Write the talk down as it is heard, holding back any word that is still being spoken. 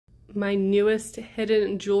My newest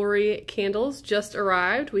hidden jewelry candles just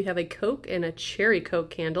arrived. We have a Coke and a Cherry Coke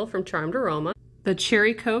candle from Charmed Aroma. The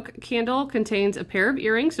Cherry Coke candle contains a pair of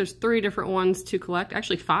earrings. There's 3 different ones to collect,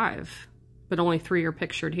 actually 5, but only 3 are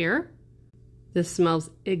pictured here. This smells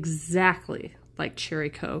exactly like Cherry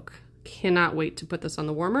Coke. Cannot wait to put this on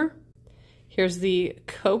the warmer. Here's the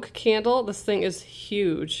Coke candle. This thing is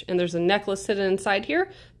huge, and there's a necklace hidden inside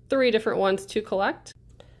here. 3 different ones to collect.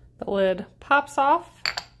 The lid pops off.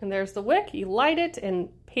 And there's the wick. You light it and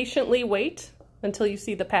patiently wait until you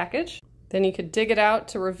see the package. Then you could dig it out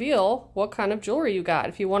to reveal what kind of jewelry you got.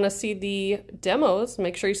 If you want to see the demos,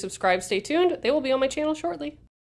 make sure you subscribe, stay tuned. They will be on my channel shortly.